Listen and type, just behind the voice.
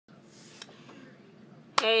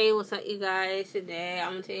Hey, what's up, you guys? Today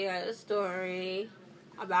I'm gonna tell you guys a story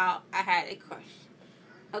about I had a crush.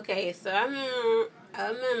 Okay, so I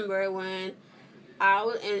remember when I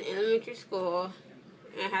was in elementary school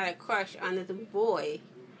and I had a crush on this boy.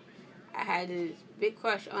 I had this big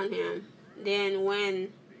crush on him. Then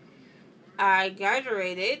when I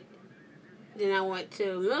graduated, then I went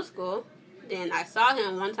to middle school. Then I saw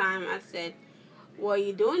him one time. I said, "What are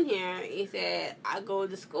you doing here?" He said, "I go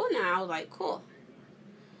to school now." I was like, "Cool."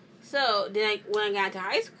 So then when I got to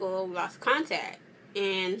high school, we lost contact.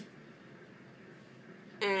 And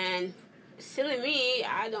silly me,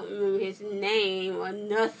 I don't remember his name or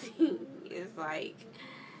nothing. It's like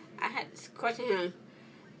I had this crush on him.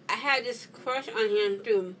 I had this crush on him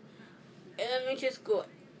through elementary school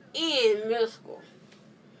and middle school.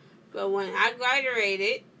 But when I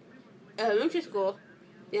graduated elementary school,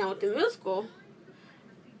 then I went to middle school.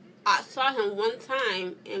 I saw him one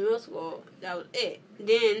time in middle school. That was it.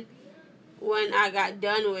 Then when I got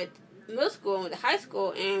done with middle school and with high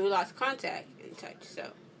school, and we lost contact and touch.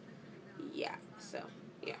 So yeah,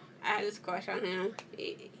 I had this crush on him.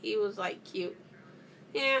 He was like cute,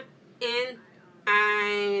 yeah. And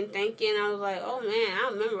I'm thinking, I was like, oh man,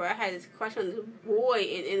 I remember I had this crush on this boy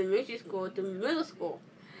in elementary school to middle school.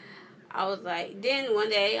 I was like, then one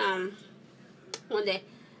day,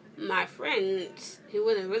 my friend, he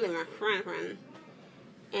wasn't really my friend.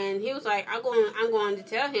 And he was like, I'm going to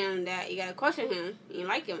tell him that you got a crush on him. You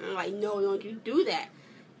like him. I'm like, no, don't you do that.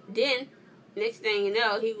 Then, next thing you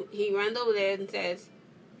know, he runs over there and says,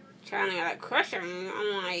 trying to get a crush on him.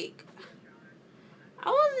 I'm like, I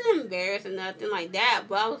wasn't embarrassed or nothing like that,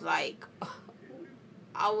 but I was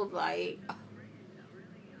like,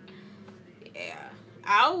 yeah.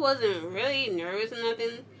 I wasn't really nervous or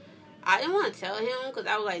nothing. I didn't want to tell him because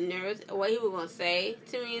I was like nervous what he was going to say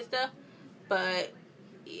to me and stuff. But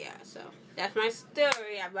yeah, so that's my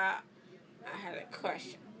story about I had a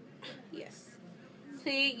crush. Yes.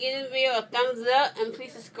 Please give this video a thumbs up and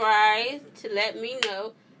please subscribe to let me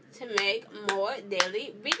know to make more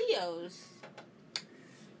daily videos.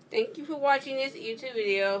 Thank you for watching this YouTube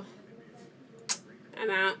video. I'm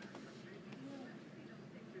out.